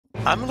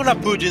I'm gonna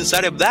put you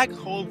inside a black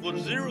hole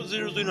with zero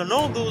zeros in and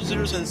all those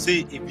zeros and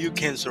see if you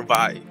can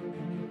survive.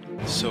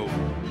 So,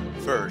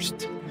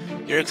 first,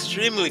 you're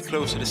extremely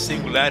close to the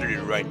singularity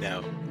right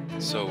now.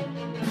 So,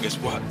 guess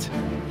what?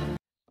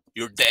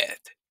 You're dead.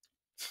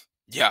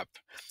 Yup.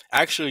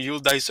 Actually, you'll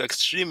die so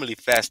extremely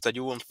fast that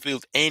you won't feel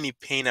any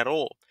pain at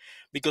all,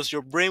 because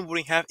your brain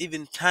wouldn't have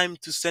even time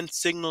to send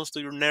signals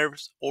to your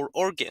nerves or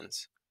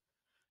organs.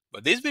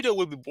 But this video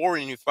will be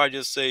boring if I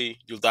just say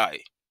you'll die.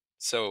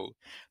 So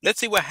let's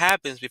see what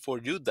happens before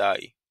you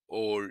die,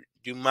 or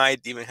you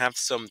might even have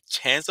some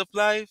chance of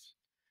life.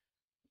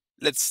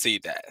 Let's see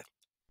that.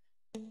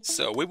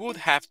 So we would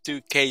have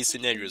two case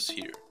scenarios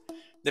here.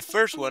 The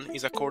first one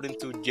is according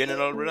to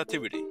general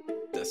relativity,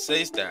 that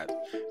says that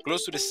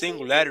close to the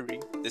singularity,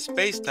 the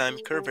space-time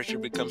curvature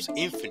becomes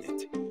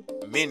infinite,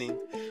 meaning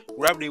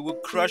gravity will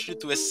crush you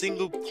to a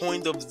single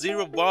point of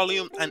zero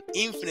volume and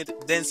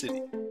infinite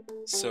density.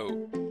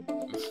 So,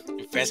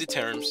 in fancy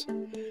terms,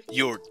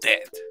 you're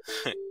dead.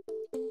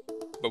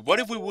 But what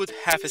if we would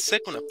have a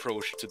second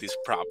approach to this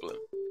problem?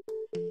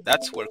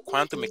 That's where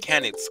quantum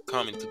mechanics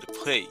come into the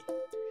play.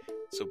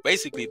 So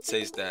basically it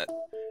says that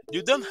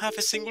you don't have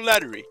a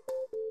singularity.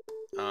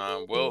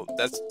 Well,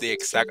 that's the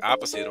exact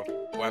opposite of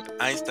what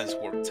Einstein's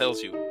work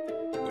tells you,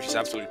 which is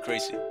absolutely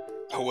crazy.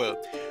 Oh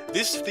well,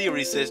 this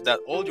theory says that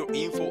all your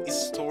info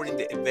is stored in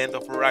the event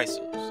of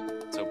horizons.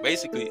 So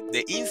basically,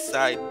 the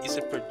inside is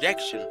a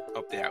projection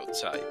of the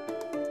outside.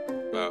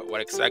 But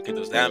what exactly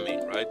does that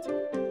mean, right?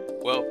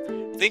 Well,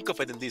 think of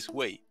it in this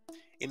way.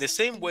 In the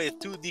same way a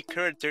 2D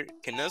character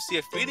cannot see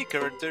a 3D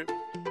character,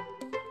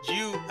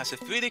 you as a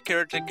 3D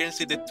character can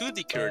see the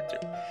 2D character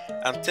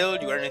until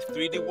you are in a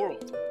 3D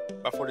world.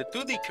 But for the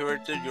 2D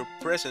character, your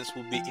presence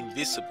will be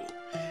invisible.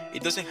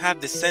 It doesn't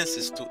have the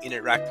senses to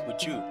interact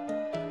with you.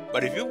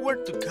 But if you were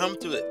to come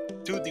to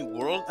the 2D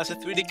world as a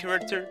 3D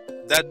character,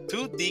 that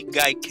 2D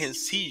guy can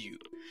see you.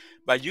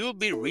 But you'll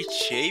be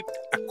reshaped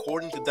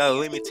according to that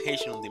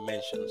limitation on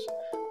dimensions.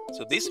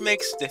 So this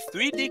makes the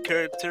 3D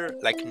character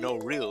like no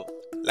real,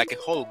 like a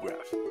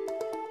holograph.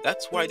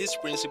 That's why this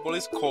principle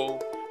is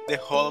called the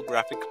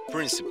holographic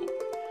principle,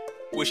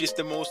 which is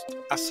the most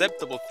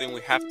acceptable thing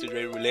we have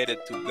today related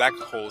to black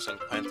holes and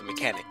quantum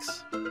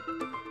mechanics.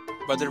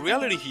 But the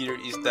reality here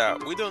is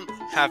that we don't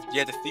have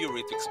yet a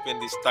theory to explain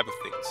these type of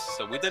things,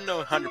 so we don't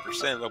know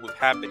 100% what would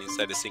happen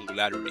inside the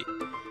singularity.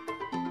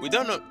 We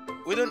don't know,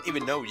 we don't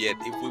even know yet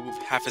if we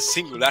would have a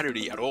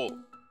singularity at all.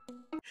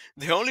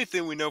 The only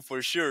thing we know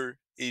for sure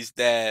is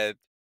that